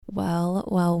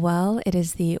Well, it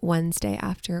is the Wednesday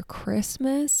after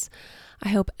Christmas. I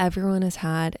hope everyone has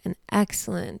had an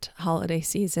excellent holiday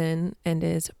season and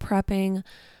is prepping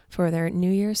for their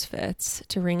New Year's fits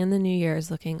to ring in the New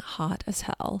Year's looking hot as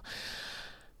hell.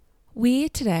 We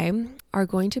today are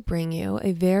going to bring you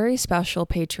a very special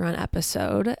Patreon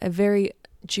episode, a very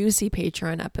juicy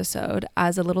Patreon episode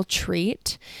as a little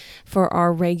treat for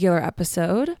our regular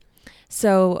episode.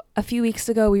 So a few weeks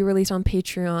ago, we released on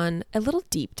Patreon a little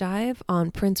deep dive on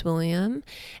Prince William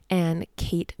and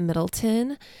Kate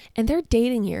Middleton and their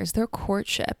dating years, their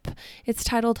courtship. It's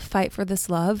titled Fight for This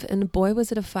Love, and boy, was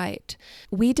it a fight.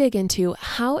 We dig into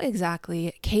how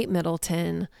exactly Kate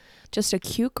Middleton, just a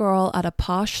cute girl at a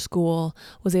posh school,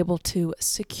 was able to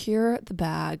secure the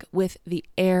bag with the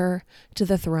heir to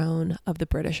the throne of the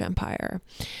British Empire.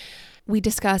 We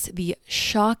discuss the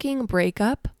shocking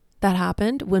breakup that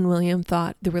happened when William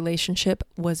thought the relationship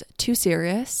was too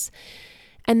serious,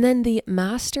 and then the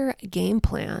master game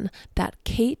plan that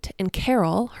Kate and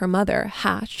Carol, her mother,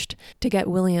 hatched to get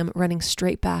William running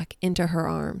straight back into her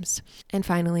arms. And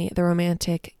finally, the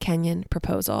romantic Kenyan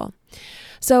proposal.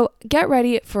 So get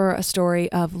ready for a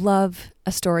story of love,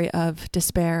 a story of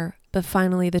despair, but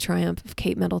finally the triumph of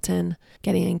Kate Middleton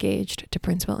getting engaged to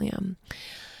Prince William.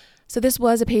 So this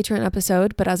was a Patreon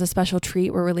episode, but as a special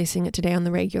treat, we're releasing it today on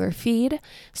the regular feed.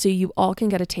 So you all can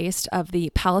get a taste of the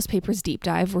Palace Papers deep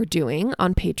dive we're doing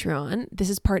on Patreon. This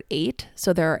is part 8.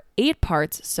 So there are 8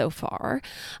 parts so far.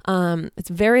 It's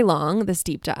very long, this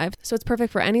deep dive. So it's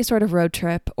perfect for any sort of road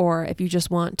trip, or if you just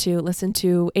want to listen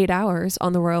to 8 hours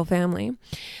on the royal family.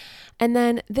 And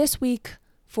then this week,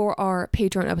 for our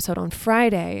Patreon episode on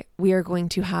Friday, we are going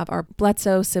to have our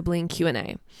Bledsoe sibling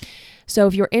Q&A. So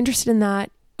if you're interested in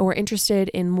that, or interested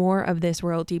in more of this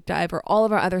royal deep dive or all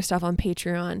of our other stuff on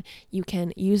Patreon, you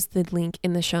can use the link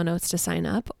in the show notes to sign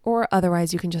up, or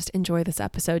otherwise you can just enjoy this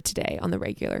episode today on the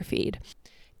regular feed.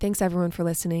 Thanks everyone for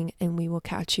listening, and we will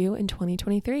catch you in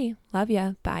 2023. Love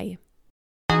ya. Bye.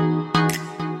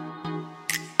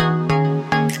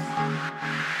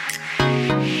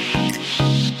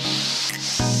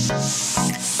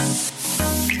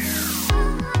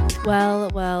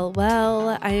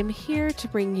 Well, I am here to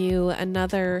bring you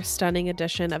another stunning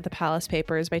edition of the Palace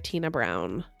Papers by Tina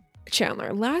Brown.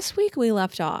 Chandler, last week we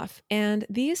left off, and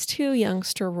these two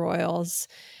youngster royals,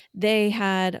 they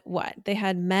had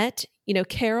met,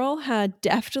 Carol had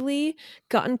deftly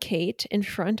gotten Kate in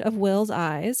front of Will's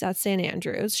eyes at St.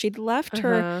 Andrews. She'd left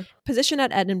her position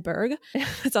at Edinburgh.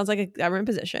 It sounds like a government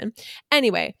position.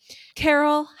 Anyway,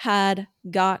 Carol had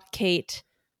got Kate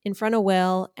in front of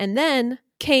Will, and then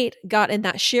Kate got in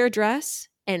that sheer dress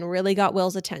and really got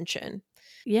Will's attention.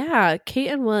 Yeah, Kate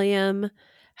and William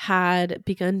had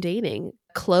begun dating,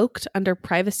 cloaked under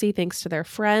privacy thanks to their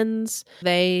friends.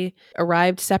 They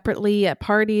arrived separately at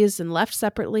parties and left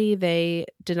separately. They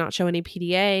did not show any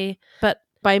PDA. But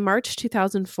by March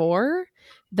 2004,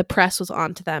 the press was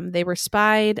onto them. They were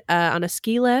spied on a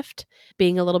ski lift,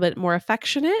 being a little bit more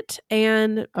affectionate.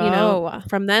 And,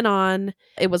 from then on,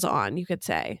 it was on, you could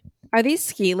say. Are these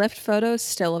ski lift photos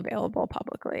still available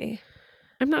publicly?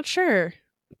 I'm not sure.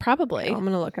 Probably. Okay, I'm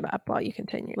going to look it up while you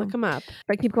continue. Look them up.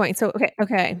 But keep going. So,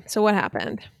 okay. So what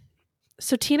happened?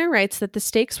 So Tina writes that the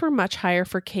stakes were much higher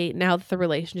for Kate now that the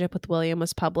relationship with William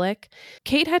was public.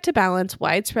 Kate had to balance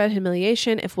widespread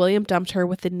humiliation if William dumped her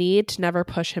with the need to never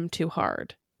push him too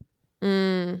hard.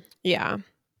 Yeah.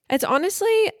 It's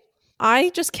honestly, I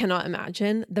just cannot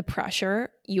imagine the pressure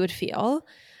you would feel.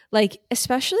 Like,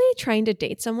 especially trying to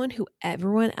date someone who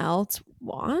everyone else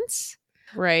wants.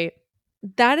 Right.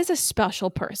 That is a special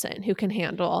person who can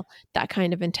handle that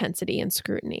kind of intensity and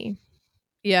scrutiny.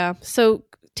 Yeah. So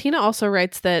Tina also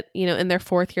writes that, in their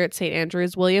 4th year at St.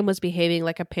 Andrews, William was behaving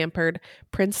like a pampered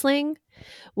princeling.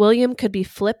 William could be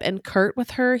flip and curt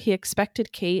with her. He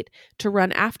expected Kate to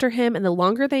run after him, and the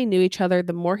longer they knew each other,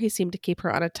 the more he seemed to keep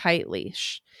her on a tight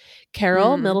leash.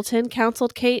 Carol Middleton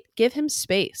counseled Kate, give him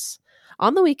space.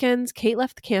 On the weekends, Kate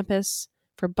left the campus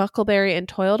for Bucklebury and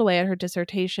toiled away at her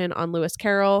dissertation on Lewis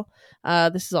Carroll.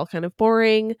 This is all kind of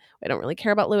boring. I don't really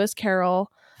care about Lewis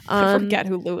Carroll. I forget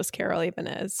who Lewis Carroll even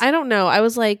is. I don't know. I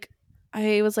was like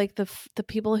the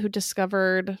people who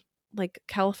discovered like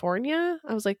California.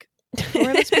 I was like, who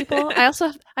are those people? I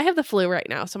have the flu right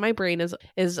now, so my brain is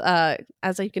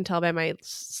as you can tell by my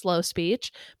slow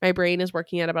speech, my brain is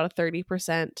working at about a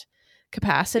 30%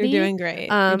 capacity. You're doing great.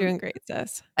 You're doing great,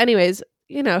 sis. Anyways,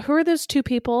 who are those two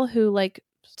people who like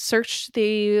searched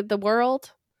the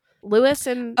world? Lewis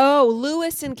and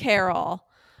Carroll.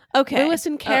 Okay. Lewis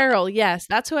and Carroll. Yes,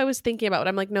 that's who I was thinking about. But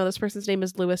I'm like, no, this person's name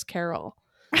is Lewis Carroll.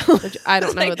 Which I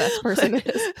don't know who this person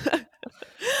is.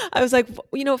 I was like,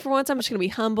 for once, I'm just going to be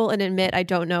humble and admit I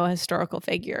don't know a historical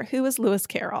figure. Who is Lewis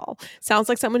Carroll? Sounds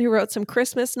like someone who wrote some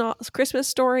Christmas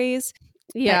stories.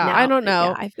 But Yeah, I now, don't yeah,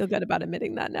 know. I feel good about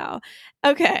admitting that now.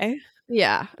 Okay.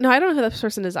 Yeah. No, I don't know who this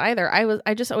person is either.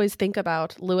 I just always think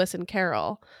about Lewis and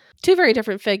Carol. Two very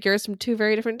different figures from two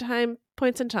very different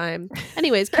points in time.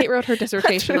 Anyways, Kate wrote her Let's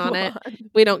dissertation move on it. on.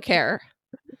 We don't care.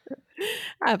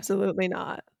 Absolutely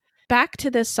not. Back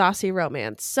to this saucy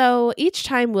romance. So each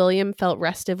time William felt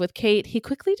restive with Kate, he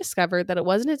quickly discovered that it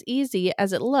wasn't as easy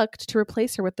as it looked to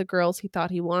replace her with the girls he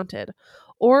thought he wanted,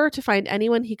 or to find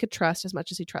anyone he could trust as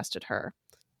much as he trusted her.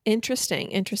 Interesting.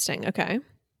 Okay.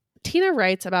 Tina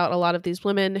writes about a lot of these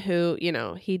women who,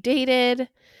 he dated.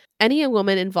 Any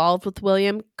woman involved with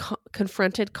William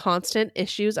confronted constant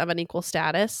issues of unequal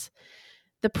status.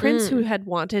 The prince who had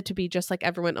wanted to be just like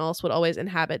everyone else would always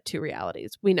inhabit two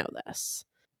realities. We know this.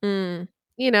 And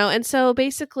so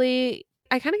basically,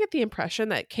 I kind of get the impression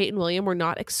that Kate and William were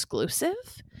not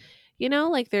exclusive.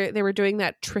 Like they were doing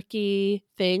that tricky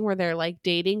thing where they're like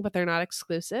dating, but they're not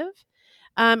exclusive.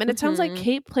 And it sounds like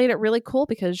Kate played it really cool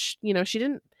because, she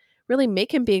didn't really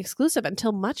make him be exclusive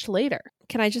until much later.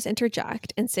 Can I just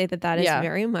interject and say that is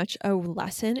very much a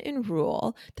lesson in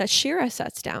rule that Shira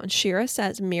sets down? Shira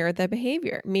says, mirror the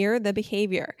behavior.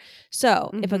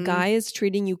 So if a guy is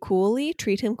treating you coolly,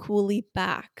 treat him coolly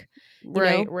back.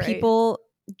 Right. People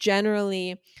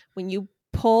generally, when you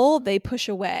pull, they push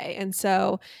away. And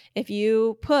so if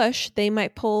you push, they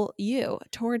might pull you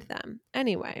toward them.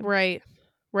 Anyway.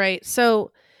 Right.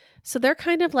 So they're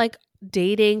kind of like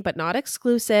dating but not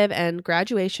exclusive, and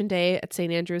graduation day at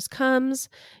St. Andrews comes.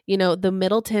 The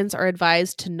Middletons are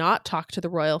advised to not talk to the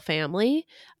royal family,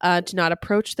 to not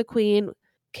approach the queen.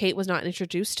 Kate was not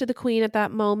introduced to the queen at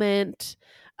that moment.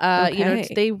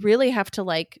 They really have to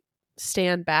like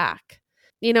stand back.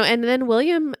 And then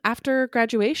William, after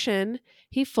graduation,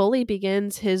 he fully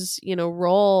begins his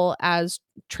role as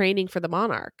training for the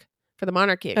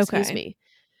monarchy, excuse me.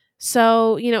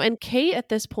 So, and Kate at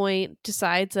this point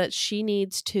decides that she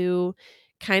needs to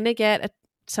kind of get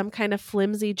some kind of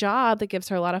flimsy job that gives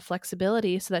her a lot of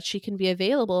flexibility so that she can be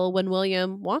available when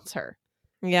William wants her.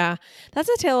 Yeah, that's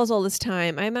a tale as old as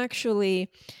time. I'm actually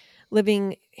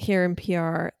living here in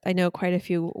PR. I know quite a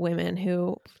few women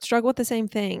who struggle with the same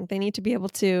thing. They need to be able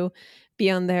to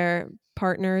be on their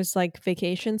partner's like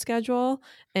vacation schedule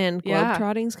and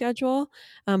globetrotting schedule,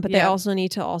 but they also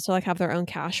need to like have their own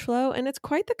cash flow, and it's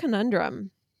quite the conundrum.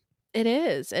 It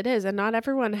is, and not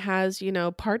everyone has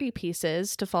party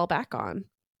pieces to fall back on.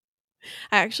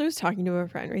 I actually was talking to a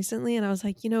friend recently, and I was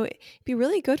like, it'd be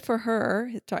really good for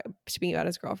her, speaking about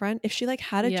his girlfriend, if she like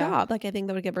had a job. Like, I think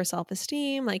that would give her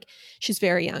self-esteem. Like, she's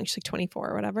very young, she's like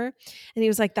 24 or whatever. And he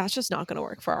was like, that's just not going to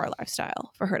work for our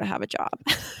lifestyle for her to have a job.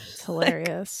 It's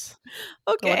hilarious.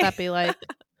 Okay. What would that be like?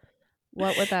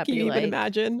 What would that be like? Can you even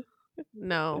imagine?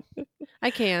 No, I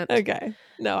can't. Okay.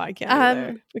 No, I can't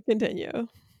either. But continue.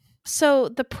 So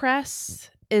the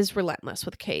press is relentless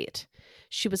with Kate.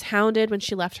 She was hounded when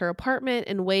she left her apartment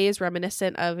in ways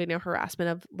reminiscent of, harassment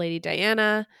of Lady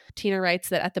Diana. Tina writes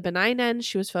that at the benign end,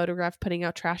 she was photographed putting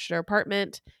out trash at her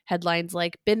apartment. Headlines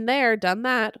like, been there, done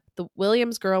that. The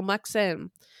Williams girl mucks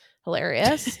in.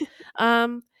 Hilarious.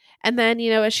 And then,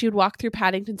 as she would walk through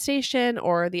Paddington Station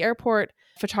or the airport,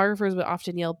 photographers would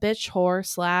often yell, bitch, whore,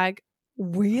 slag.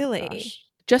 Really? Gosh.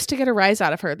 Just to get a rise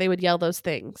out of her, they would yell those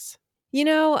things.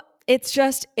 It's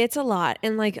a lot.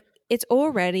 And like, it's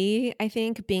already, I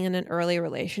think, being in an early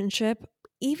relationship,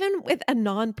 even with a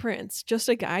non-prince, just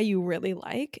a guy you really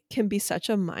like, can be such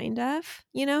a mind F,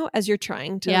 as you're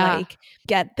trying to like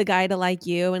get the guy to like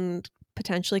you and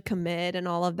potentially commit and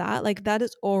all of that. Like, that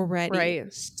is already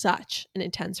such an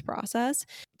intense process.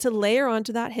 To layer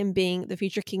onto that him being the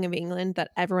future king of England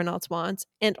that everyone else wants,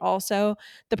 and also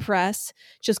the press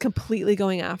just completely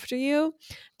going after you.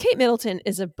 Kate Middleton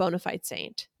is a bona fide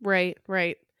saint. Right.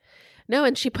 No,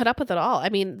 and she put up with it all. I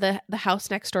mean, the house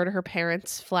next door to her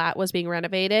parents' flat was being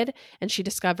renovated, and she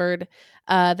discovered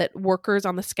that workers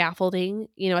on the scaffolding,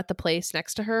 at the place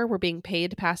next to her were being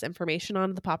paid to pass information on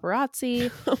to the paparazzi.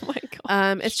 Oh my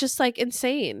God. It's just like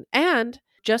insane. And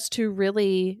just to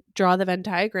really draw the Venn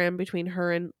diagram between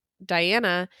her and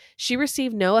Diana, she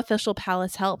received no official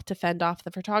palace help to fend off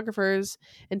the photographers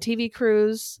and TV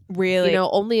crews. Really?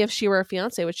 Only if she were a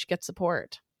fiance would she get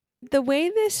support. The way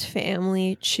this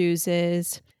family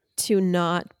chooses to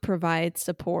not provide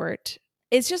support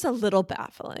is just a little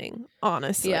baffling,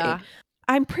 honestly. Yeah.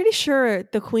 I'm pretty sure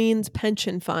the Queen's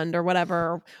pension fund or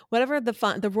whatever the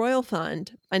fund, the royal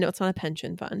fund, I know it's not a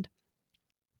pension fund,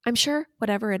 I'm sure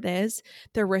whatever it is,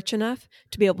 they're rich enough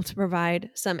to be able to provide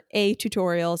some A,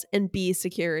 tutorials, and B,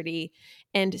 security,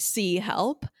 and C,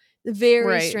 help. Very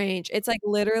Right. strange. It's like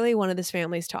literally one of this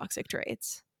family's toxic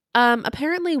traits.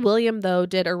 Apparently William, though,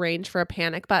 did arrange for a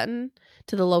panic button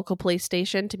to the local police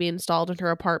station to be installed in her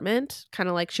apartment, kind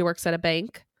of like she works at a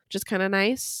bank, which is kind of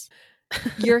nice.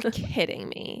 You're kidding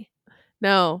me.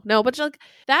 No, but like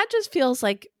that just feels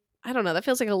like, I don't know, that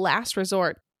feels like a last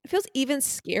resort. It feels even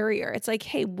scarier. It's like,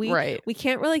 hey, we Right.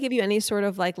 can't really give you any sort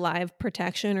of like live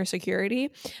protection or security,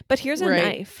 but here's a Right.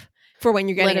 knife for when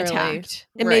you're getting Literally. attacked.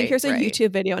 And maybe Right, here's a right.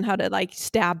 YouTube video on how to like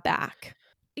stab back.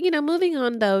 Moving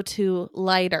on though to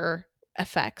lighter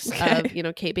effects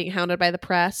of, Kate being hounded by the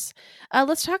press.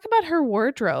 Let's talk about her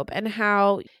wardrobe and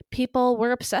how people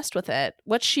were obsessed with it.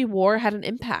 What she wore had an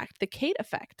impact. The Kate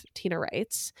effect, Tina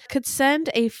writes, could send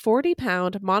a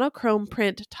 40-pound monochrome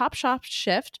print Topshop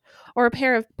shift or a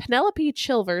pair of Penelope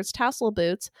Chilvers tassel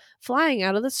boots flying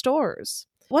out of the stores.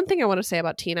 One thing I want to say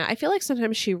about Tina, I feel like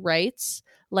sometimes she writes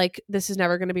like this is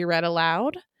never going to be read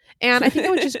aloud. And I think it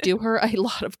would just do her a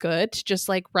lot of good to just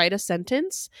like write a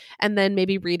sentence and then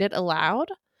maybe read it aloud.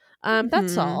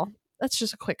 That's all. That's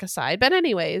just a quick aside. But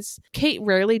anyways, Kate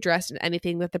rarely dressed in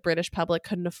anything that the British public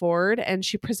couldn't afford, and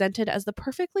she presented as the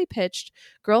perfectly pitched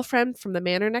girlfriend from the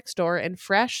manor next door in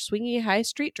fresh, swingy high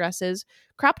street dresses,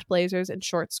 cropped blazers, and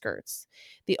short skirts.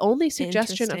 The only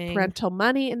suggestion of parental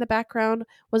money in the background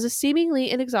was a seemingly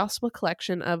inexhaustible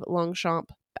collection of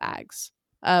Longchamp bags,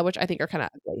 which I think are kind of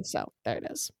ugly. So there it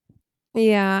is.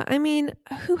 Yeah, I mean,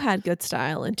 who had good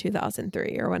style in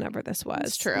 2003 or whenever this was?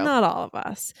 It's true. Not all of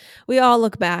us. We all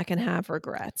look back and have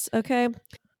regrets, okay?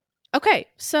 Okay,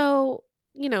 so,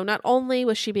 not only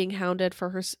was she being hounded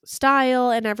for her style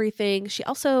and everything, she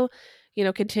also,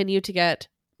 continued to get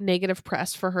negative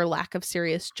press for her lack of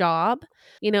serious job.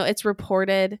 It's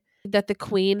reported that the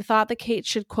Queen thought that Kate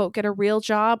should, quote, get a real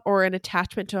job or an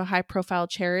attachment to a high-profile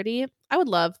charity. I would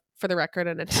love, for the record,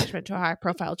 an attachment to a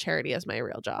high-profile charity as my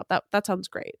real job. That sounds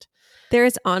great. There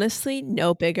is honestly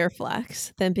no bigger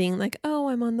flex than being like, oh,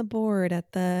 I'm on the board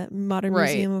at the Modern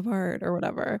Museum of Art or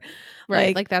whatever.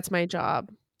 Right, like that's my job.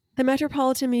 The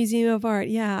Metropolitan Museum of Art.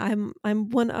 Yeah, I'm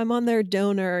on their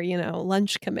donor,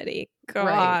 lunch committee.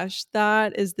 Gosh,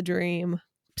 That is the dream.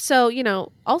 So,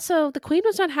 also the Queen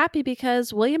was not happy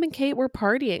because William and Kate were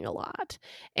partying a lot.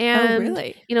 And,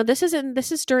 really? This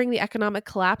is during the economic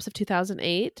collapse of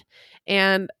 2008.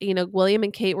 And, William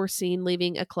and Kate were seen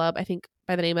leaving a club, I think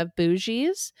by the name of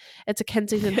Bougie's. It's a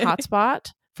Kensington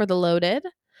hotspot for the loaded.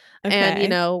 Okay.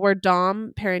 And, where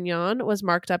Dom Perignon was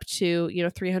marked up to,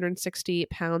 360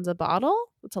 pounds a bottle.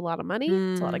 It's a lot of money.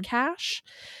 It's a lot of cash.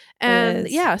 And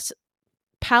yes,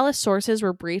 palace sources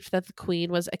were briefed that the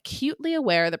Queen was acutely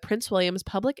aware that Prince William's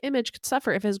public image could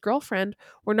suffer if his girlfriend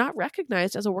were not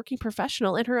recognized as a working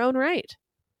professional in her own right.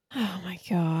 Oh my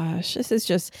gosh. This is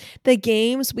just the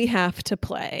games we have to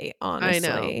play, honestly.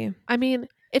 I know. I mean,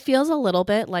 it feels a little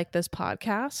bit like this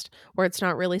podcast where it's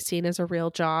not really seen as a real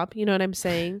job. You know what I'm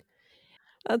saying?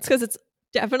 That's because it's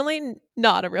definitely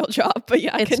not a real job, but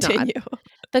yeah, it's continue. Not.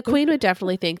 The Queen would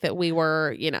definitely think that we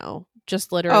were,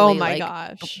 just literally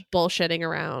bullshitting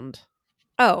around.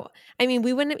 Oh, I mean,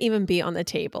 we wouldn't even be on the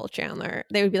table, Chandler.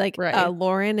 They would be like,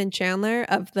 Lauren and Chandler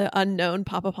of the Unknown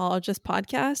Pop Apologist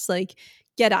podcast, like,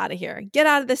 get out of here. Get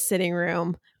out of the sitting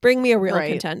room. Bring me a real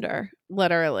contender.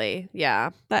 Literally, yeah.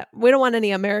 But we don't want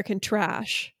any American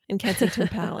trash in Kensington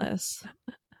Palace.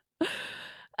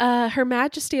 Her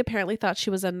Majesty apparently thought she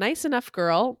was a nice enough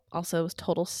girl, also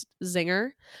total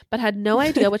zinger, but had no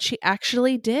idea what she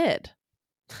actually did.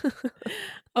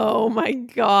 Oh my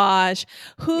gosh.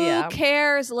 Who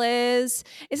cares, Liz?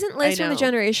 Isn't Liz from the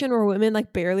generation where women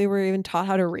like barely were even taught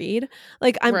how to read?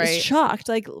 Like, I'm shocked.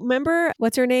 Like, remember,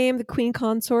 what's her name? The Queen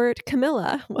consort,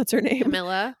 Camilla. What's her name?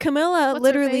 Camilla,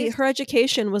 literally, her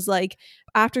education was like,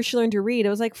 after she learned to read, it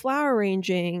was like flower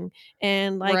arranging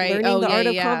and like learning the art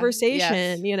of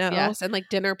conversation, Yes, and like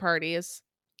dinner parties.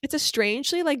 It's a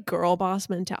strangely like girl boss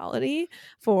mentality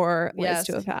for Liz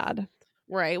to have had.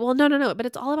 Right. Well, no. But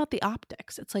it's all about the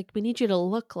optics. It's like, we need you to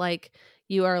look like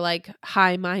you are like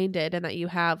high-minded and that you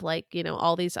have like,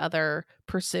 all these other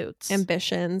pursuits.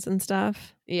 Ambitions and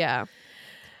stuff. Yeah.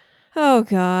 Oh,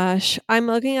 gosh. I'm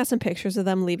looking at some pictures of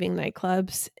them leaving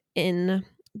nightclubs in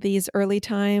these early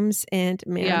times. And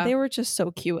man, they were just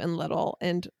so cute and little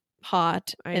and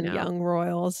hot and young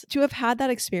royals. To have had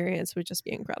that experience would just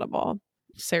be incredible.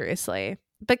 Seriously.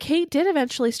 But Kate did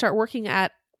eventually start working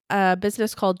at a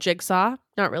business called Jigsaw.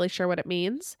 Not really sure what it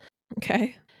means.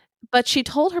 Okay. But she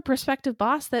told her prospective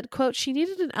boss that, quote, she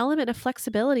needed an element of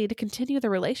flexibility to continue the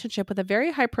relationship with a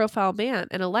very high profile man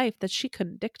in a life that she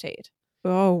couldn't dictate.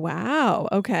 Oh, wow.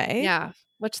 Okay. Yeah,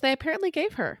 which they apparently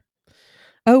gave her.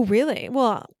 Oh, really?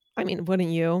 Well, I mean, wouldn't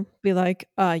you be like,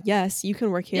 yes, you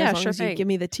can work here as Yeah, long sure as you give thing.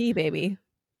 me the tea, baby.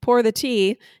 Pour the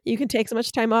tea. You can take as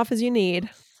much time off as you need.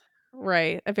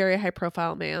 Right. A very high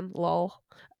profile man. Lol.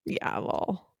 Yeah,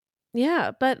 well.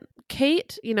 Yeah, but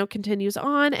Kate, continues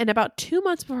on, and about 2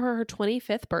 months before her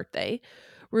 25th birthday,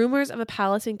 rumors of a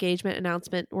palace engagement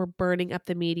announcement were burning up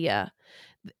the media.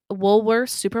 Woolworth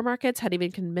supermarkets had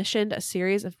even commissioned a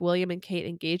series of William and Kate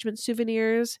engagement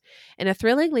souvenirs. In a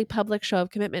thrillingly public show of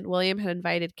commitment, William had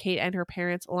invited Kate and her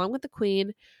parents, along with the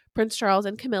Queen, Prince Charles,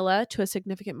 and Camilla, to a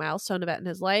significant milestone event in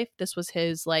his life. This was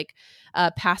his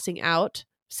passing out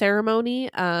ceremony.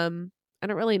 I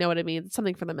don't really know what it means. It's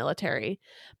something from the military,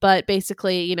 but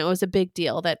basically, it was a big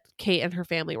deal that Kate and her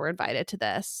family were invited to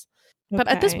this. But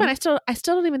at this point, Okay. I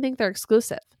still don't even think they're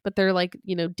exclusive, but they're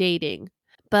dating.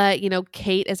 But,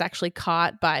 Kate is actually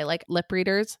caught by lip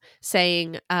readers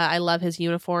saying, I love his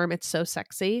uniform. It's so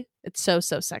sexy. It's so,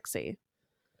 so sexy.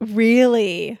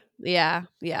 Really? Yeah.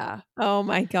 Yeah. Oh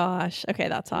my gosh. Okay,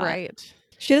 that's hot. Right.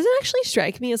 She doesn't actually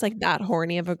strike me as like that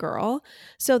horny of a girl.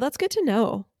 So that's good to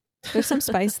know. There's some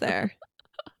spice there.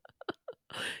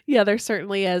 Yeah, there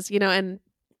certainly is, and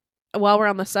while we're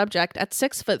on the subject, at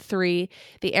 6'3",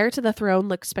 the heir to the throne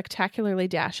looked spectacularly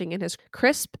dashing in his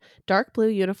crisp, dark blue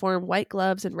uniform, white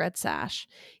gloves, and red sash.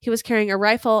 He was carrying a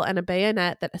rifle and a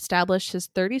bayonet that established his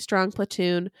 30-strong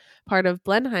platoon, part of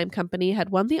Blenheim Company, had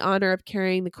won the honor of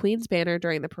carrying the Queen's banner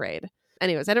during the parade.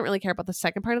 Anyways, I don't really care about the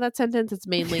second part of that sentence. It's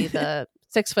mainly the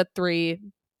 6'3",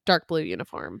 dark blue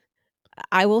uniform.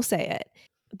 I will say it.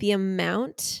 The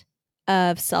amount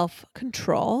of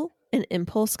self-control and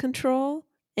impulse control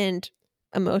and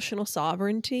emotional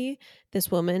sovereignty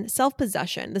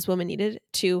self-possession this woman needed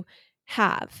to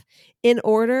have in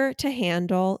order to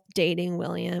handle dating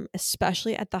William,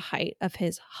 especially at the height of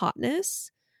his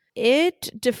hotness,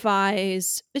 it just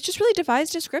really defies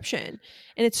description.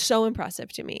 And it's so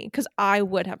impressive to me because I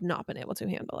would have not been able to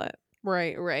handle it.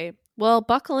 Right, right. Well,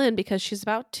 buckle in because she's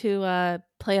about to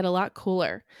play it a lot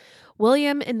cooler.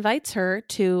 William invites her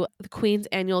to the Queen's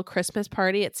annual Christmas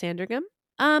party at Sandringham.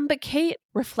 But Kate,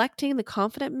 reflecting the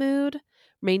confident mood,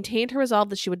 maintained her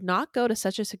resolve that she would not go to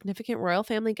such a significant royal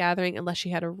family gathering unless she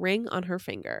had a ring on her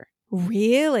finger.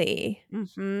 Really?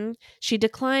 She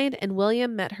declined, and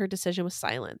William met her decision with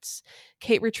silence.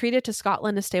 Kate retreated to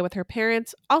Scotland to stay with her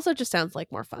parents. Also, just sounds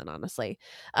like more fun, honestly.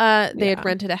 They had Yeah.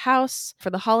 rented a house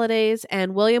for the holidays,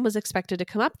 and William was expected to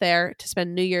come up there to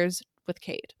spend New Year's with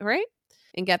Kate. All right?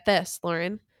 And get this,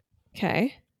 Lauren,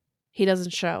 Okay. he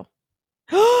doesn't show.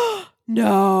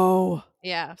 No.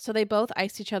 Yeah, so they both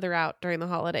iced each other out during the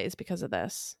holidays because of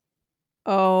this.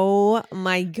 Oh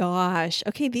my gosh.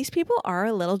 Okay, these people are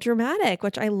a little dramatic,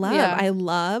 which I love. Yeah. I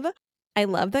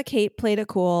love that Kate played it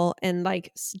cool and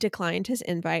declined his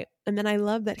invite. And then I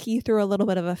love that he threw a little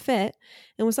bit of a fit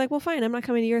and was like, "Well, fine, I'm not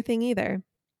coming to your thing either."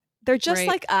 They're just Right.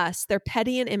 like us. They're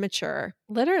petty and immature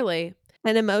Literally.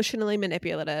 and emotionally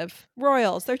manipulative.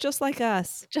 Royals, they're just like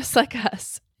us. Just like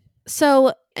us.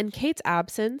 So, in Kate's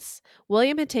absence,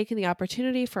 William had taken the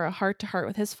opportunity for a heart-to-heart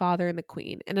with his father and the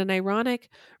Queen, in an ironic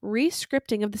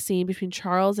re-scripting of the scene between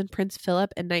Charles and Prince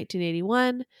Philip in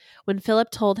 1981, when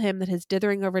Philip told him that his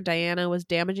dithering over Diana was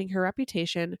damaging her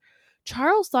reputation.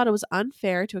 Charles thought it was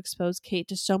unfair to expose Kate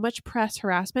to so much press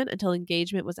harassment until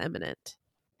engagement was imminent.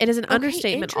 It is an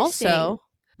understatement also.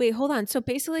 Wait, hold on. So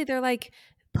basically they're like,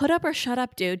 put up or shut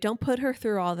up, dude. Don't put her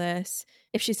through all this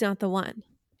if she's not the one.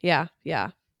 Yeah.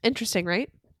 Interesting, right?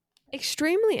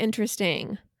 Extremely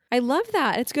interesting. I love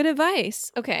that. It's good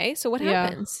advice. Okay, so what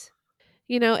happens?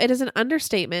 It is an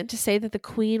understatement to say that the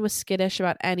Queen was skittish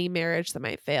about any marriage that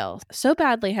might fail. So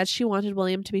badly had she wanted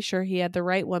William to be sure he had the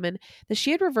right woman that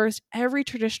she had reversed every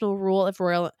traditional rule of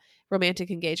royal romantic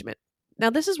engagement. Now,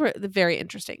 this is very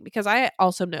interesting because I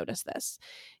also noticed this.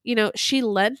 She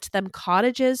lent them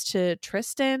cottages to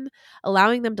Tristan,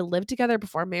 allowing them to live together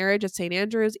before marriage at St.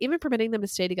 Andrews, even permitting them to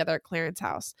stay together at Clarence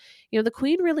House. The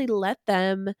Queen really let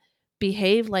them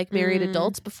behave like married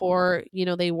adults before,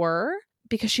 they were,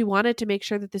 because she wanted to make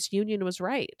sure that this union was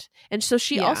right. And so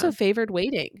she also favored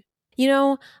waiting.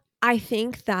 I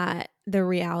think that the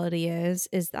reality is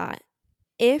that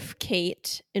if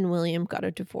Kate and William got a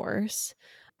divorce,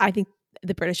 I think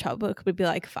the British public would be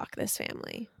like, fuck this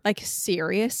family. Like,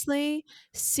 seriously?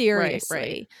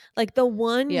 Right. Like, the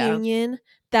one union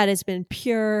that has been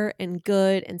pure and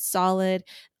good and solid.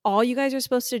 All you guys are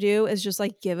supposed to do is just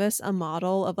give us a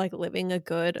model of living a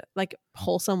good,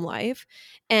 wholesome life.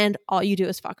 And all you do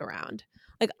is fuck around.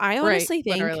 I honestly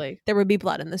think there would be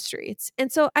blood in the streets.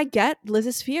 And so I get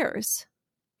Liz's fears.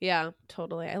 Yeah,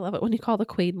 totally. I love it when you call the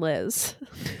queen Liz.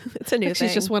 It's a new thing.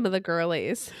 She's just one of the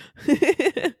girlies.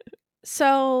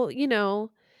 So,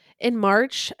 in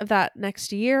March of that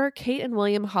next year, Kate and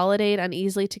William holidayed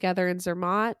uneasily together in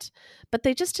Zermatt, but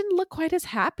they just didn't look quite as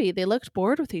happy. They looked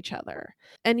bored with each other.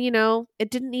 And, it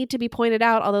didn't need to be pointed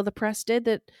out, although the press did,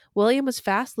 that William was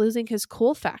fast losing his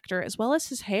cool factor as well as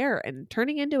his hair and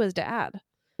turning into his dad.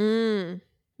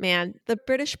 Man, the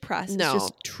British press is No.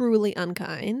 just truly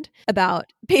unkind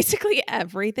about basically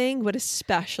everything, but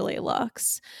especially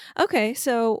looks. Okay,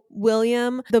 so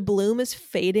William, the bloom is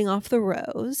fading off the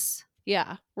rose.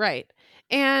 Yeah, right.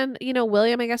 And,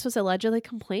 William, I guess, was allegedly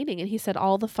complaining, and he said,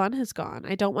 all the fun has gone.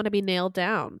 I don't want to be nailed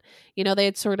down. They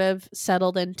had sort of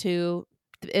settled into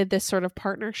this sort of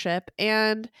partnership,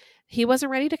 and he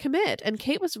wasn't ready to commit. And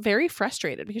Kate was very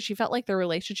frustrated because she felt like their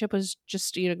relationship was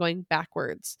just, going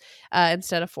backwards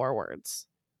instead of forwards.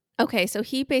 Okay, so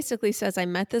he basically says, I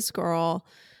met this girl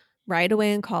right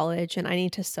away in college, and I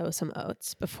need to sow some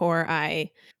oats before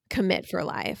I commit for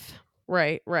life.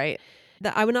 Right.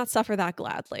 That I would not suffer that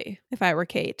gladly if I were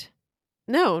Kate.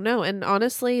 No. And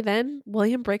honestly, then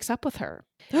William breaks up with her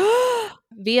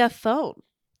via phone.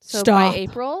 So Stop. by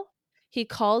April, he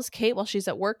calls Kate while she's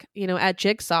at work, at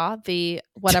Jigsaw, the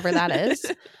whatever that is.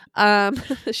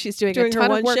 She's doing a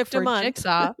ton of work for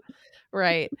Jigsaw.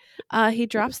 Right. He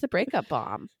drops the breakup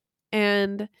bomb.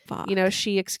 And,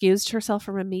 she excused herself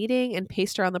from a meeting and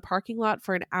paced around the parking lot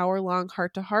for an hour-long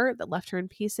heart-to-heart that left her in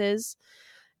pieces.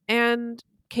 And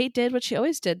Kate did what she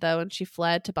always did, though, and she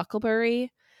fled to Bucklebury.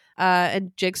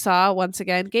 And Jigsaw, once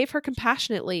again, gave her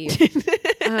compassionate leave.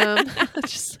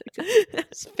 Just like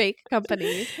this fake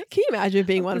company. Can you imagine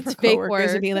being one of her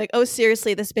coworkers and being like, oh,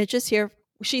 seriously, this bitch is here.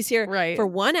 She's here for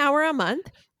 1 hour a month,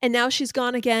 and now she's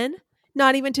gone again.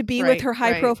 Not even to be with her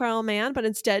high-profile man, but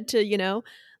instead to,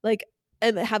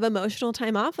 have emotional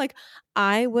time off. Like,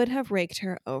 I would have raked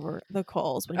her over the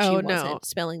coals when she wasn't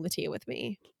spilling the tea with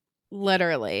me.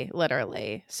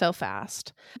 Literally. So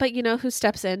fast. But who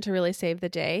steps in to really save the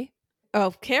day?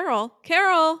 Oh, Carol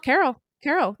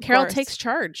takes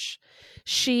charge.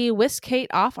 She whisked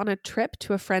Kate off on a trip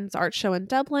to a friend's art show in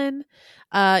Dublin.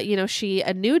 A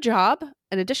new job,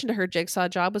 in addition to her Jigsaw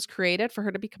job, was created for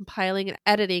her to be compiling and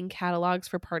editing catalogs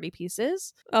for party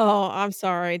pieces. Oh, I'm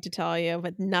sorry to tell you,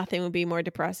 but nothing would be more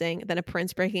depressing than a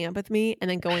prince breaking up with me and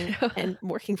then going and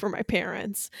working for my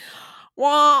parents.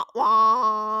 Wah,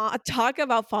 wah. Talk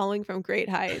about falling from great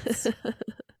heights.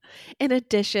 In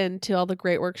addition to all the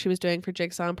great work she was doing for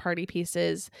Jigsaw and party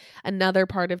pieces, another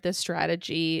part of this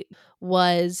strategy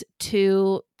was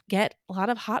to get a lot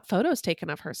of hot photos taken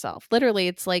of herself. Literally,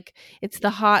 it's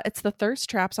the thirst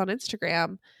traps on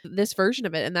Instagram, this version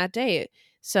of it in that day.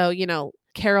 So,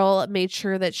 Carol made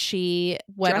sure that she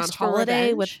went on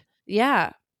holiday with,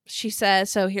 she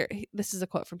says, so here, this is a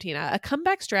quote from Tina. A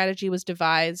comeback strategy was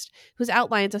devised, whose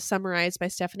outlines are summarized by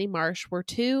Stephanie Marsh, were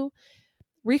to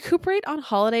recuperate on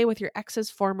holiday with your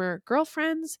ex's former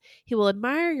girlfriends. He will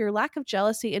admire your lack of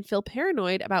jealousy and feel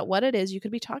paranoid about what it is you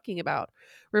could be talking about.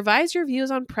 Revise your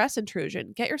views on press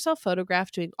intrusion. Get yourself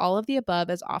photographed doing all of the above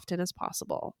as often as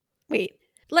possible. Wait.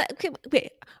 I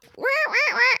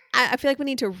feel like we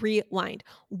need to rewind.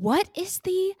 What is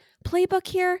the playbook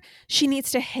here? She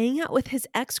needs to hang out with his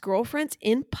ex-girlfriends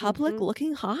in public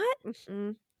looking hot?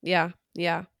 Mm-hmm. Yeah.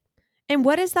 And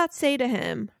what does that say to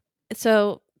him?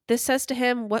 So this says to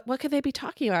him, what could they be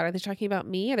talking about? Are they talking about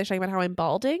me? Are they talking about how I'm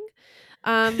balding?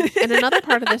 And another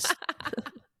part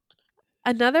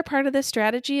of this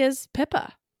strategy is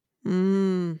Pippa.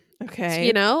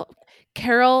 Okay. So,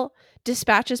 Carol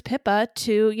dispatches Pippa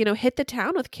to, hit the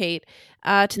town with Kate,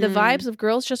 to the vibes of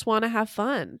girls just want to have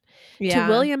fun. Yeah.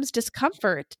 To William's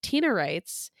discomfort, Tina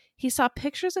writes, he saw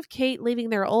pictures of Kate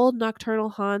leaving their old nocturnal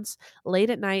haunts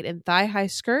late at night in thigh-high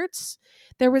skirts.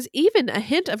 There was even a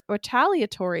hint of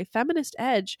retaliatory feminist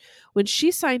edge when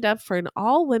she signed up for an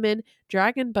all-women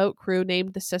dragon boat crew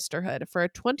named the Sisterhood for a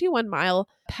 21-mile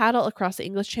paddle across the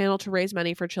English Channel to raise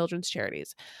money for children's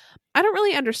charities. I don't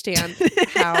really understand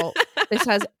how this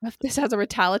has a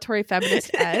retaliatory feminist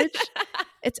edge.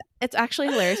 It's actually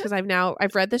hilarious because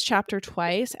I've read this chapter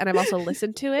twice and I've also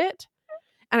listened to it.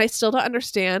 And I still don't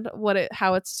understand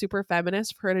how it's super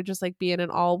feminist for her to just be in an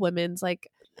all women's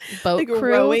boat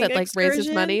crew that raises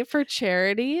money for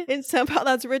charity. And somehow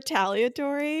that's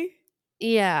retaliatory.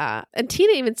 Yeah. And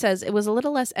Tina even says it was a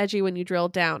little less edgy when you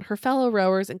drilled down. Her fellow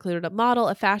rowers included a model,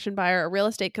 a fashion buyer, a real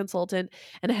estate consultant,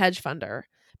 and a hedge funder.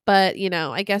 But,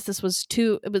 I guess this was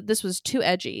too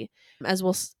edgy, as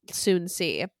we'll soon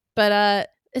see. But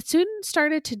It soon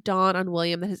started to dawn on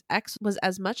William that his ex was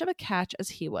as much of a catch as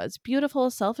he was. Beautiful,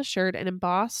 self-assured, and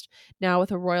embossed now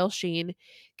with a royal sheen,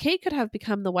 Kate could have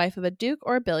become the wife of a duke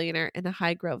or a billionaire in a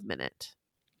Highgrove minute.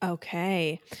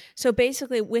 Okay. So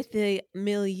basically, with the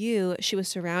milieu she was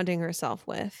surrounding herself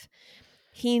with,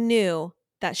 he knew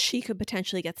that she could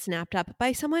potentially get snapped up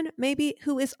by someone maybe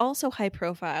who is also high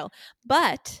profile,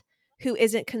 but who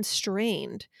isn't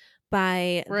constrained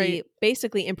by Right. the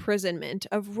basically imprisonment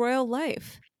of royal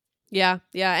life. Yeah.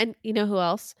 And you know who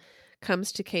else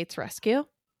comes to Kate's rescue?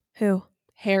 Who?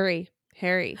 Harry.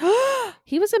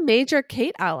 He was a major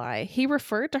Kate ally. He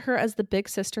referred to her as the big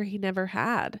sister he never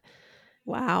had.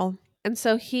 Wow. And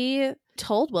so he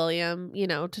told William,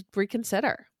 to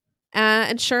reconsider.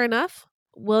 And sure enough,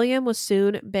 William was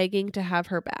soon begging to have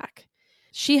her back.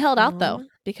 She held out, though,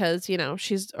 because,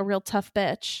 she's a real tough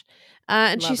bitch.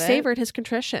 And she savored his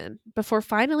contrition before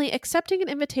finally accepting an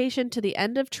invitation to the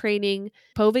end of training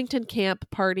Povington camp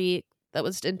party that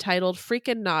was entitled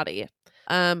Freakin' Naughty.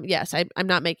 Yes, I'm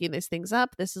not making these things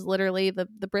up. This is literally the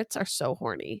Brits are so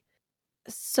horny.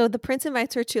 So the prince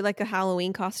invites her to like a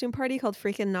Halloween costume party called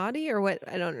Freakin' Naughty, or what?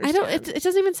 I don't understand. It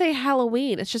doesn't even say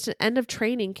Halloween. It's just an end of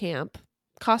training camp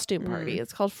costume party.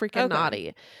 It's called Freakin'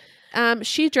 Naughty.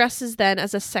 She dresses then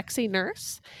as a sexy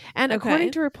nurse. And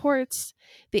according to reports,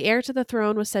 the heir to the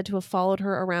throne was said to have followed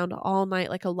her around all night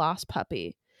like a lost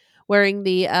puppy, wearing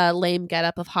the lame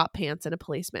getup of hot pants and a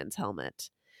policeman's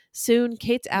helmet. Soon,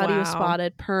 Kate's Audi was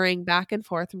spotted purring back and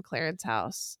forth from Clarence's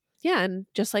house. Yeah, and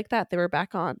just like that, they were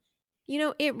back on.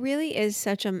 It really is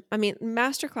such a,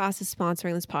 Masterclass is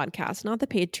sponsoring this podcast, not the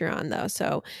Patreon though.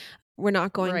 So we're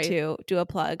not going to do a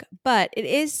plug, but it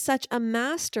is such a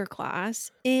masterclass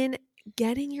in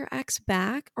getting your ex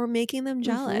back or making them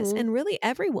jealous. Mm-hmm. And really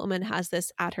every woman has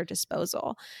this at her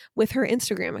disposal with her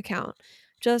Instagram account.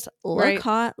 Just look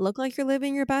hot, look like you're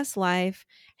living your best life,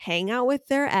 hang out with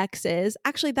their exes.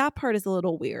 Actually, that part is a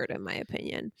little weird in my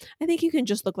opinion. I think you can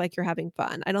just look like you're having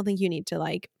fun. I don't think you need to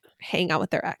like hang out with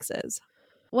their exes.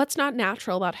 What's not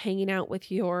natural about hanging out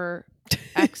with your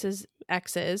exes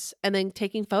and then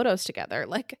taking photos together?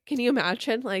 Like, can you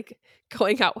imagine like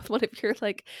going out with one of your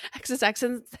like exes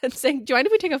and saying, "Do you mind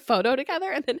if we take a photo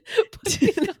together?" and then putting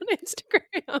it on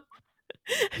Instagram?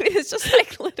 It's just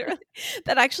like literally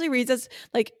that actually reads as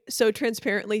like so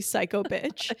transparently psycho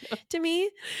bitch to me.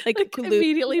 Like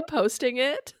immediately posting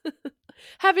it.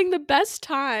 Having the best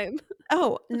time.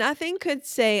 Oh, nothing could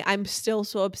say I'm still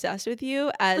so obsessed with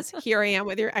you as here I am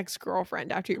with your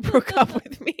ex-girlfriend after you broke up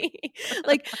with me.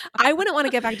 Like, I wouldn't want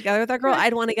to get back together with that girl.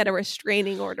 I'd want to get a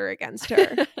restraining order against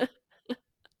her.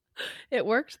 It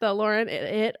worked though, Lauren.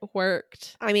 It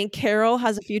worked. I mean, Carol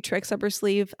has a few tricks up her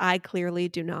sleeve. I clearly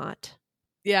do not.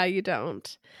 Yeah, you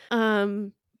don't.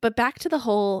 But back to the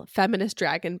whole feminist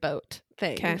dragon boat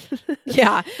thing. Okay.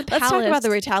 Yeah. Let's talk about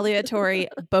the retaliatory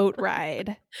boat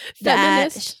ride.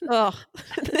 Feminist. Let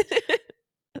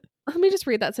me just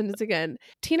read that sentence again.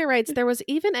 Tina writes, there was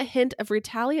even a hint of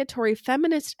retaliatory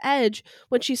feminist edge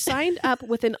when she signed up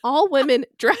with an all-women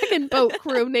dragon boat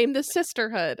crew named the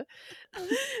Sisterhood.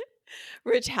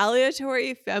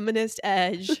 Retaliatory feminist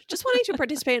edge. Just wanting to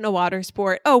participate in a water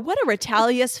sport. Oh, what a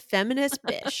retalious feminist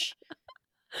bish.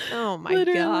 Oh my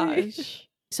gosh.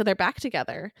 So they're back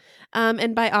together.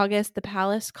 And by August, the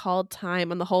palace called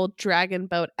time on the whole dragon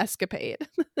boat escapade.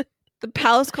 The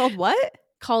palace called what?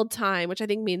 Called time, which I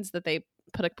think means that they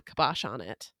put a kibosh on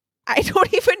it. I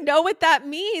don't even know what that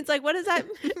means. Like, what does that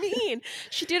mean?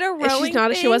 She did a rowing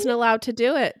thing? She wasn't allowed to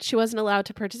do it. She wasn't allowed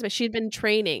to participate. She'd been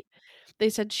training. They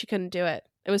said she couldn't do it.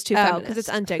 It was too feminist. Because it's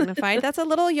undignified. That's a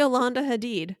little Yolanda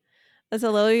Hadid. That's a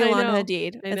little Yolanda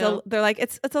Hadid. They're like,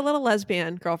 it's a little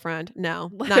lesbian girlfriend. No,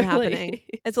 not happening.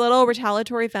 It's a little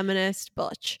retaliatory feminist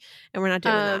butch. And we're not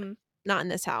doing that. Not in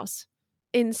this house.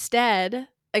 Instead,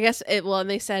 I guess and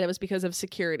they said it was because of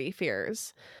security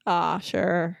fears.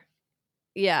 Sure.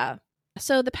 Yeah.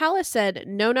 So the palace said,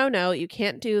 no, you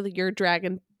can't do your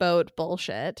dragon boat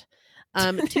bullshit.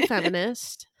 Too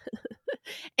feminist.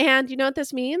 And you know what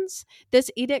this means? This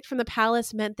edict from the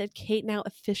palace meant that Kate now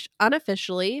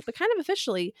unofficially, but kind of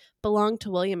officially, belonged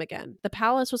to William again. The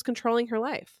palace was controlling her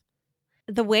life.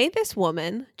 The way this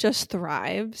woman just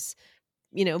thrives,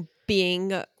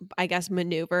 being, I guess,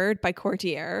 maneuvered by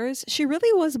courtiers, she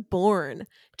really was born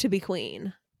to be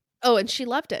queen. Oh, and she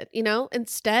loved it.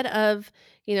 Instead of,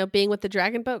 being with the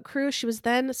dragon boat crew, she was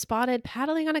then spotted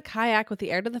paddling on a kayak with the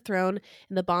heir to the throne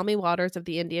in the balmy waters of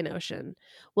the Indian Ocean.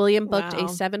 William booked a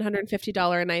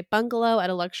 $750 a night bungalow at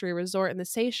a luxury resort in the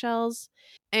Seychelles.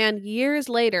 And years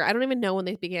later, I don't even know when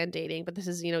they began dating, but this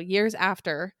is, years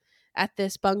after, at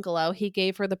this bungalow, he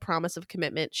gave her the promise of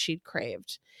commitment she'd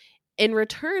craved. In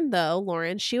return, though,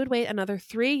 Lauren, she would wait another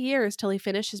 3 years till he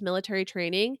finished his military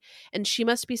training, and she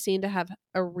must be seen to have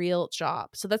a real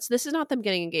job. So this is not them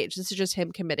getting engaged. This is just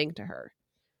him committing to her.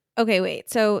 Okay, wait.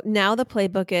 So now the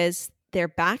playbook is they're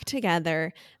back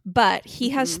together, but he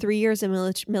has 3 years of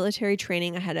military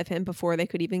training ahead of him before they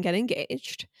could even get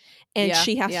engaged. And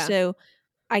she has to,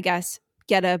 I guess,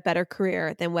 get a better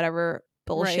career than whatever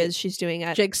bullshit she's doing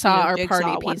at Jigsaw or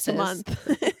party once pieces a month.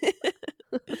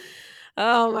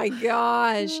 Oh my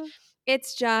gosh.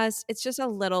 It's just a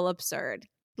little absurd.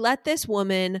 Let this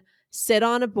woman sit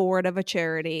on a board of a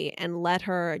charity and let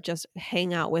her just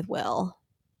hang out with Will.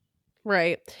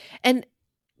 Right. And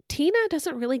Tina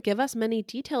doesn't really give us many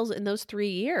details in those 3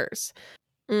 years.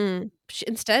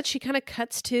 Instead, she kind of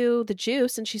cuts to the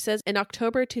juice, and she says, in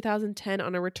October 2010,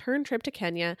 on a return trip to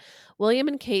Kenya, William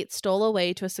and Kate stole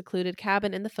away to a secluded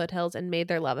cabin in the foothills and made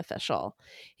their love official.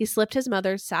 He slipped his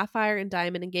mother's sapphire and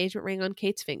diamond engagement ring on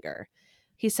Kate's finger.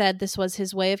 He said this was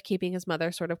his way of keeping his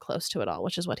mother sort of close to it all,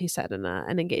 which is what he said in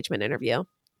an engagement interview.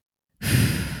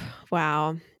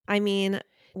 Wow. I mean,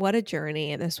 what a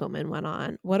journey this woman went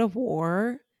on. What a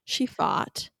war she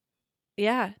fought.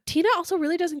 Yeah. Tina also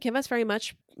really doesn't give us very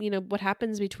much, what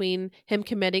happens between him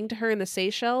committing to her in the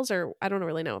Seychelles, or I don't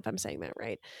really know if I'm saying that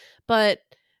right, but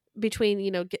between,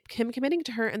 him committing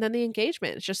to her and then the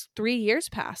engagement. It's just 3 years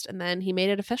passed and then he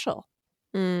made it official.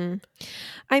 I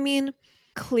mean,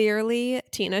 clearly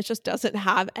Tina just doesn't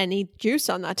have any juice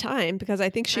on that time, because I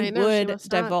think she would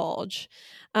divulge.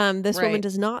 This woman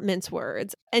does not mince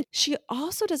words. And she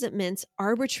also doesn't mince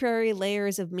arbitrary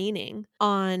layers of meaning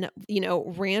on,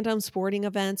 random sporting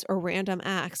events or random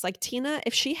acts. Like Tina,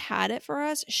 if she had it for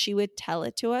us, she would tell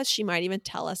it to us. She might even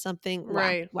tell us something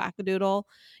wackadoodle,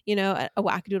 a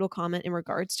wackadoodle comment in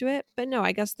regards to it. But no,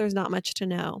 I guess there's not much to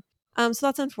know. So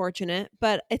that's unfortunate,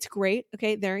 but it's great.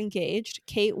 Okay, they're engaged.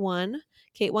 Kate won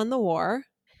the war.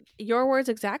 Your words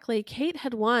exactly. Kate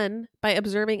had won by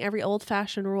observing every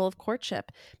old-fashioned rule of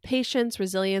courtship, patience,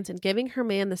 resilience, and giving her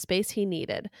man the space he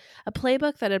needed. A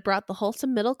playbook that had brought the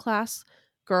wholesome middle-class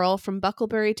girl from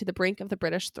Bucklebury to the brink of the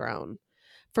British throne.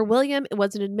 For William, it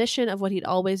was an admission of what he'd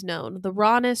always known. The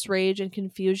rawness, rage, and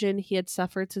confusion he had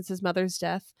suffered since his mother's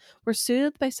death were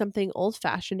soothed by something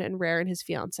old-fashioned and rare in his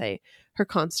fiancée, her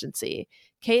constancy.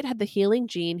 Kate had the healing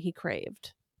gene he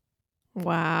craved.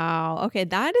 Wow. Okay,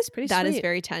 that is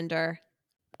very tender.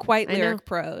 Quite lyric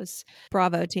prose.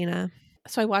 Bravo, Tina.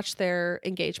 So I watched their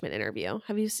engagement interview.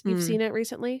 Have you've seen it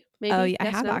recently? Maybe. Oh, yeah, I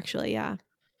have actually. Yeah.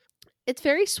 It's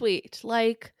very sweet.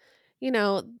 Like,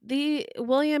 the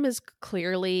William is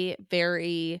clearly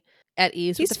very at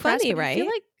ease. He's with the press, funny, right? I feel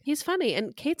like he's funny,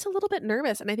 and Kate's a little bit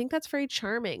nervous, and I think that's very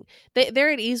charming. They're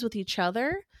at ease with each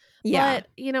other. Yeah. But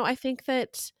I think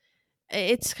that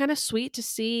it's kind of sweet to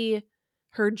see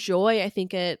her joy, I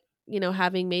think, at,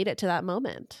 having made it to that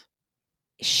moment.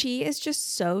 She is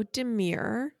just so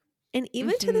demure. And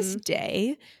even to this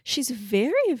day, she's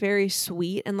very, very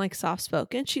sweet and like soft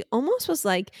spoken. She almost was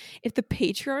like, if the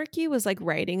patriarchy was like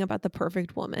writing about the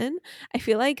perfect woman, I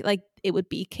feel like it would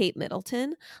be Kate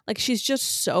Middleton. Like she's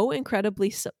just so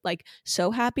incredibly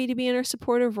so happy to be in her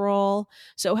supportive role,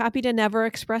 so happy to never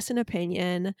express an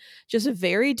opinion, just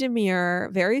very demure,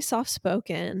 very soft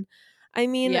spoken. I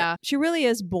mean, she really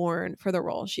is born for the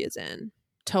role she is in.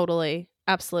 Totally.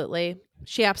 Absolutely.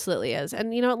 She absolutely is.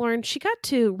 And you know what, Lauren? She got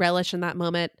to relish in that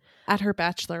moment at her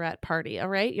bachelorette party. All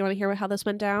right. You want to hear how this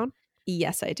went down?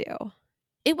 Yes, I do.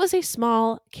 It was a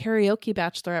small karaoke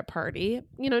bachelorette party,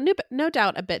 no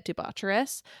doubt a bit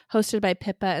debaucherous, hosted by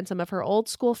Pippa and some of her old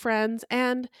school friends.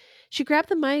 And she grabbed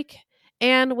the mic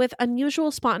and with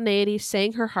unusual spontaneity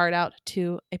sang her heart out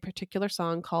to a particular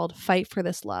song called Fight for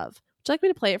This Love. Would you like me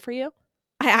to play it for you?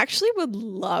 I actually would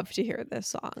love to hear this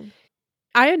song.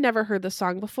 I had never heard this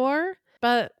song before,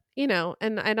 but,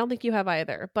 and I don't think you have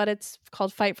either, but it's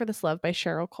called Fight for This Love by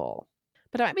Cheryl Cole.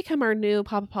 But it might become our new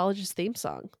Pop Apologist theme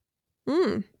song.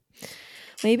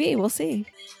 Maybe. We'll see.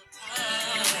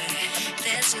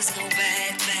 Let's just go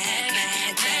back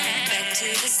to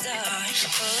the start.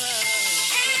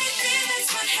 Anything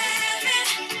that's what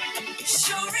happened,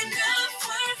 sure enough,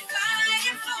 we're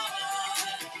fighting for.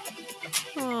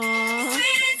 Aww.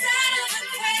 Freedom's out of the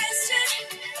question.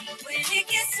 When it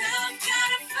gets tough,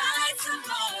 gotta fight some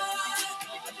more.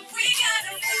 We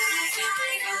gotta fight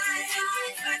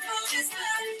for this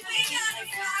love. We gotta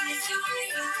fight for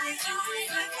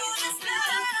this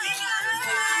love.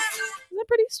 Isn't that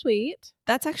pretty sweet?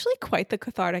 That's actually quite the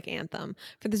cathartic anthem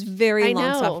for this very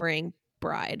long-suffering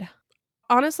bride.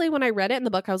 Honestly, when I read it in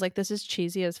the book, I was like, this is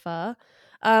cheesy as fuck.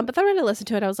 But then when I listened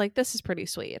to it, I was like, this is pretty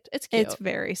sweet. It's cute. It's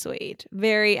very sweet.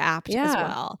 Very apt as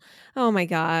well. Oh my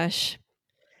gosh.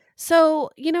 So,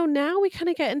 now we kind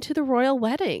of get into the royal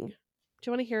wedding. Do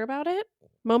you want to hear about it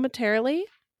momentarily?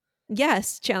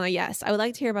 Yes, Chandler, yes. I would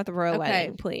like to hear about the royal Okay.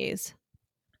 wedding, please.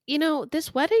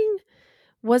 This wedding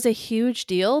was a huge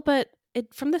deal, but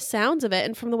from the sounds of it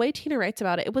and from the way Tina writes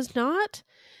about it, it was not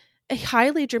a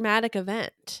highly dramatic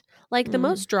event. Like the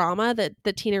most drama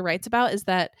that Tina writes about is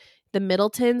that the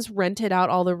Middletons rented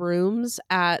out all the rooms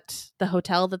at the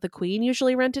hotel that the Queen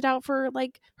usually rented out for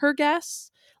like her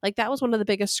guests. Like that was one of the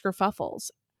biggest kerfuffles.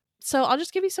 So I'll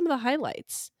just give you some of the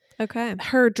highlights. Okay.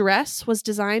 Her dress was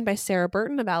designed by Sarah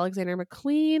Burton of Alexander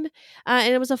McQueen,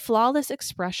 and it was a flawless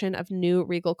expression of new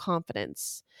regal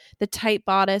confidence. The tight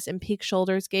bodice and peak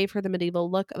shoulders gave her the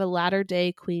medieval look of a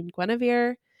latter-day Queen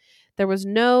Guinevere. There was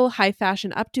no high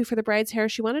fashion updo for the bride's hair.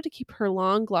 She wanted to keep her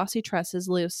long, glossy tresses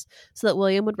loose so that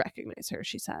William would recognize her,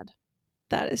 she said.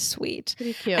 That is sweet.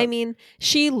 Pretty cute. I mean,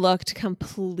 she looked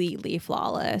completely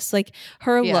flawless. Like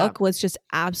her look was just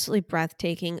absolutely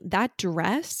breathtaking. That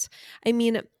dress, I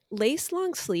mean, lace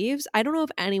long sleeves. I don't know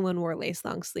if anyone wore lace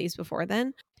long sleeves before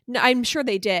then. No, I'm sure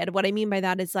they did. What I mean by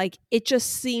that is like it just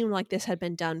seemed like this had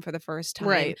been done for the first time.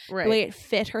 Right. The way it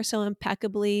fit her so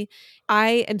impeccably.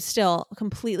 I am still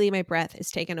completely, my breath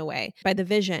is taken away by the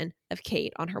vision of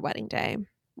Kate on her wedding day.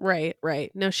 Right.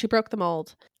 No, she broke the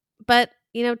mold. But,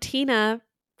 Tina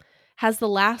has the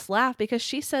last laugh because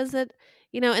she says that,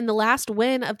 in the last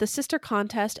win of the sister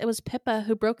contest, it was Pippa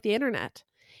who broke the internet.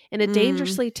 In a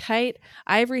dangerously tight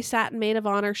ivory satin maid of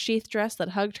honor sheath dress that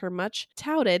hugged her much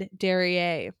touted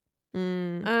derriere.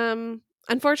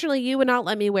 Unfortunately, you would not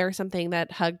let me wear something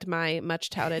that hugged my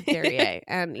much touted derriere,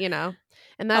 and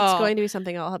that's going to be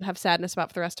something I'll have sadness about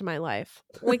for the rest of my life.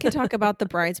 We can talk about the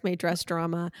bridesmaid dress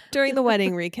drama during the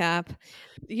wedding recap.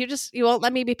 You won't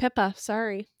let me be Pippa.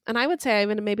 Sorry, and I would say I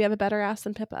maybe have a better ass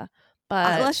than Pippa.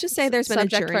 But let's just say there's been a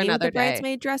journey with the day.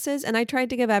 bridesmaid dresses, and I tried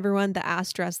to give everyone the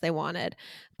ass dress they wanted,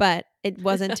 but it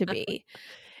wasn't to be.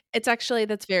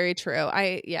 That's very true.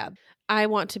 I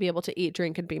want to be able to eat,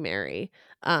 drink, and be merry,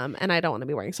 and I don't want to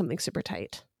be wearing something super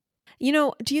tight.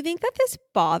 Do you think that this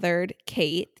bothered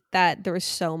Kate that there was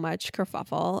so much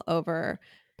kerfuffle over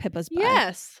Pippa's butt?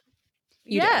 Yes.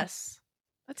 You do?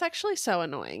 That's actually so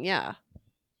annoying. Yeah.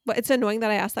 But it's annoying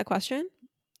that I asked that question.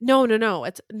 No.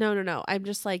 It's no. I'm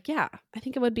just like, yeah, I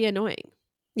think it would be annoying.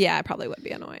 Yeah, it probably would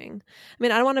be annoying. I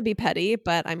mean, I don't want to be petty,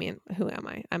 but I mean, who am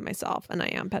I? I'm myself, and I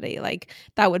am petty. Like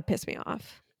that would piss me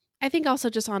off. I think also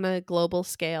just on a global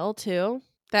scale too,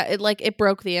 that it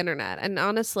broke the internet. And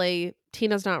honestly,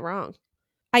 Tina's not wrong.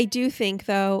 I do think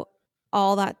though,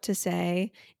 all that to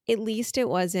say, at least it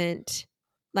wasn't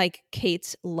like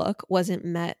Kate's look wasn't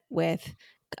met with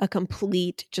a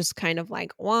complete just kind of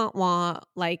like wah wah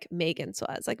like Meghan's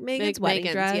was. Like Meghan's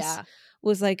wedding dress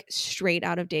was like straight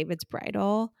out of David's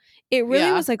bridal. It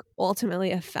really was like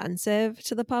ultimately offensive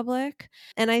to the public.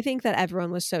 And I think that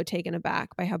everyone was so taken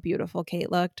aback by how beautiful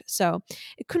Kate looked. So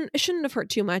it shouldn't have hurt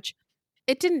too much.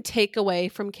 It didn't take away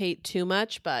from Kate too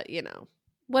much, but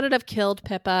would it have killed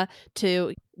Pippa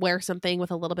to wear something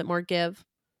with a little bit more give?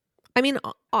 I mean,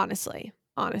 honestly.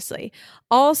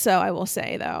 Also, I will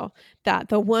say though that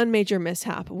the one major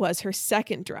mishap was her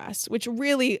second dress, which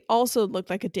really also looked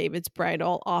like a David's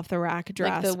bridal off the rack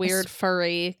dress. Like the weird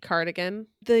furry cardigan.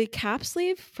 The cap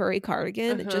sleeve furry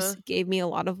cardigan just gave me a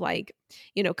lot of like,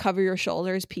 cover your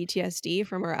shoulders PTSD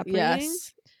from her upbringing.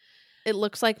 Yes. It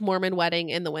looks like Mormon wedding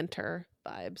in the winter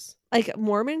vibes. Like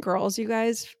Mormon girls, you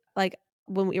guys, like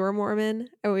when we were Mormon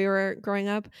or we were growing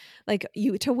up, like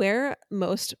to wear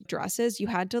most dresses, you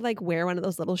had to like wear one of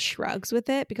those little shrugs with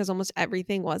it because almost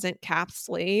everything wasn't cap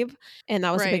sleeve. And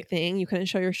that was a big thing. You couldn't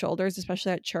show your shoulders,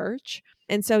 especially at church.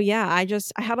 And so, yeah,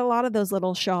 I had a lot of those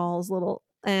little shawls,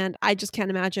 and I just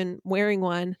can't imagine wearing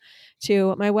one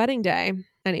to my wedding day.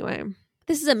 Anyway,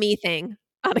 this is a me thing.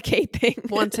 Not a Kate thing.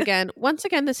 Once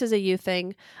again, this is a you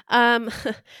thing.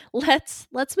 Let's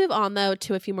move on though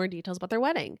to a few more details about their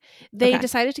wedding. They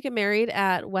decided to get married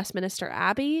at Westminster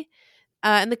Abbey,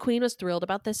 and the Queen was thrilled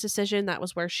about this decision. That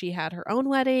was where she had her own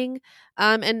wedding.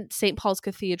 And St. Paul's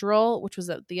Cathedral, which was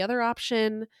the other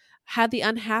option, had the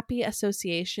unhappy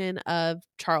association of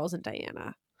Charles and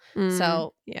Diana.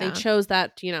 So they chose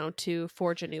that, to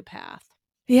forge a new path.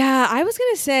 Yeah, I was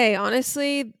going to say,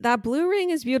 honestly, that blue ring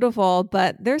is beautiful,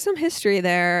 but there's some history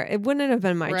there. It wouldn't have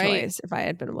been my choice if I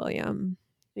had been William.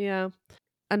 Yeah.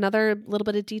 another little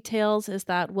bit of details is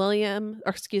that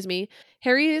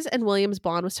Harry's and William's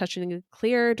bond was touchingly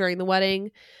clear during the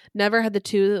wedding. Never had the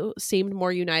two seemed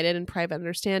more united in private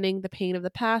understanding. The pain of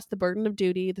the past, the burden of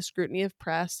duty, the scrutiny of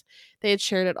press. They had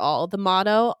shared it all. The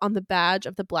motto on the badge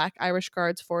of the Black Irish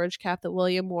Guards forage cap that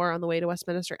William wore on the way to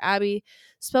Westminster Abbey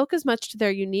spoke as much to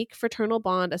their unique fraternal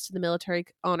bond as to the military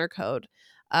honor code.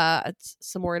 It's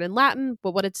some word in Latin,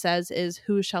 but what it says is,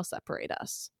 "Who shall separate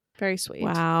us?" Very sweet.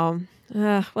 Wow.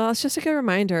 Well, it's just a good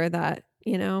reminder that,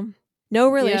 no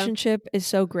relationship is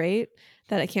so great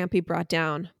that it can't be brought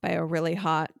down by a really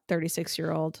hot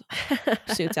 36-year-old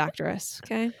Suits actress.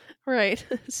 Okay. Right.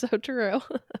 So true.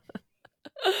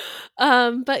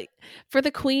 But for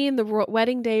the Queen, the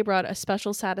wedding day brought a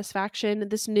special satisfaction.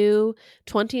 This new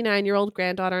 29-year-old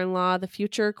granddaughter-in-law, the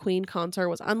future Queen consort,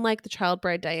 was unlike the child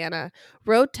bride Diana,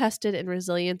 road-tested in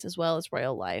resilience as well as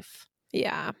royal life.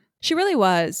 Yeah, she really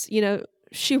was.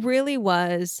 She really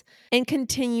was and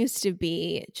continues to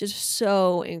be just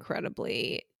so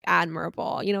incredibly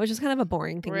admirable. It's just kind of a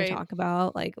boring thing to talk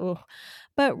about.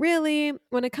 But really,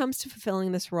 when it comes to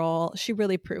fulfilling this role, she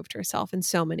really proved herself in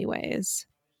so many ways.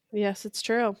 Yes, it's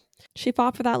true. She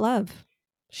fought for that love.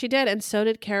 She did, and so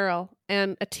did Carol.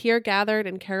 And a tear gathered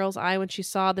in Carol's eye when she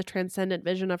saw the transcendent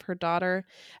vision of her daughter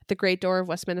at the great door of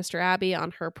Westminster Abbey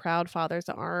on her proud father's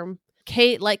arm.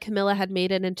 Kate, like Camilla, had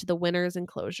made it into the winner's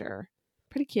enclosure.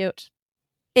 Pretty cute.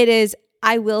 It is.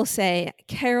 I will say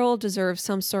Carol deserves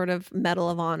some sort of Medal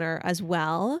of Honor as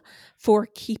well for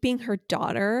keeping her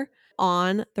daughter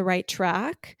on the right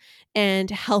track and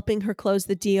helping her close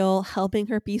the deal, helping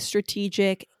her be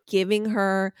strategic, giving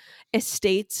her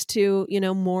estates to,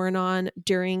 mourn on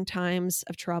during times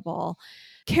of trouble.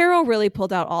 Carol really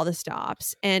pulled out all the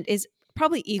stops and is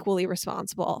probably equally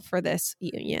responsible for this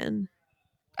union.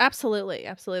 Absolutely.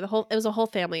 It was a whole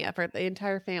family effort. The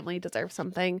entire family deserves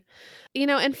something.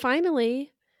 And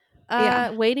finally,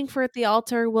 waiting for at the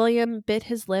altar, William bit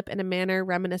his lip in a manner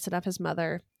reminiscent of his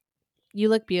mother. "You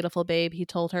look beautiful, babe," he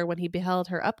told her when he beheld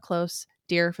her up close,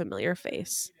 dear familiar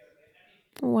face.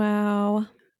 Wow.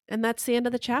 And that's the end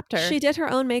of the chapter. She did her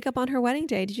own makeup on her wedding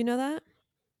day. Did you know that?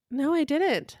 No, I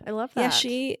didn't. I love that.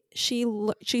 Yeah,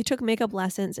 she took makeup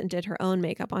lessons and did her own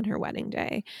makeup on her wedding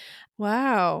day.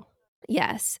 Wow.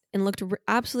 Yes, and looked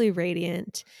absolutely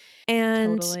radiant.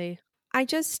 And totally.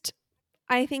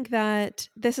 I think that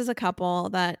this is a couple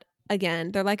that,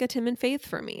 again, they're like a Tim and Faith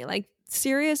for me.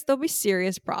 There'll be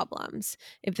serious problems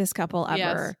if this couple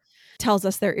ever tells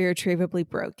us they're irretrievably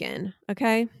broken.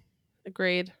 Okay?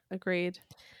 Agreed.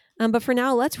 But for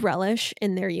now, let's relish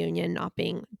in their union not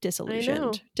being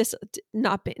disillusioned.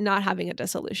 Not having a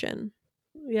dissolution.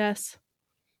 Yes.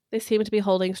 They seem to be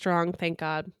holding strong, thank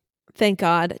God. Thank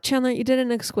God. Chandler, you did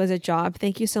an exquisite job.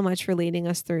 Thank you so much for leading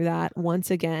us through that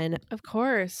once again. Of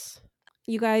course.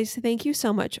 You guys, thank you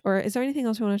so much. Or is there anything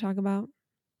else we want to talk about?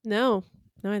 No,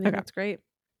 I think that's great.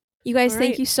 You guys,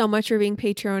 thank you so much for being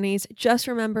Patreonies. Just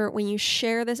remember, when you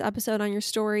share this episode on your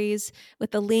stories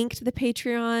with the link to the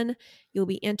Patreon, you'll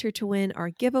be entered to win our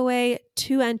giveaway.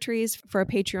 2 entries for a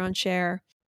Patreon share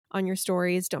on your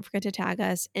stories. Don't forget to tag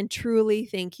us. And truly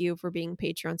thank you for being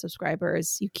Patreon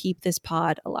subscribers. You keep this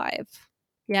pod alive.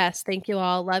 Yes, thank you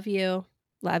all. Love you.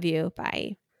 Love you.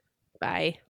 Bye.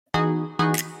 Bye.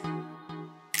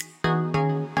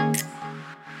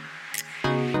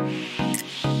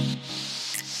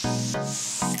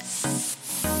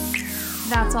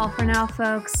 That's all for now,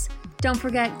 folks. Don't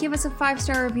forget, give us a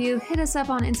 5-star review, hit us up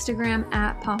on Instagram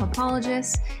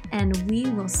 @PopApologists, and we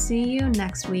will see you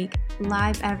next week,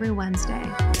 live every Wednesday.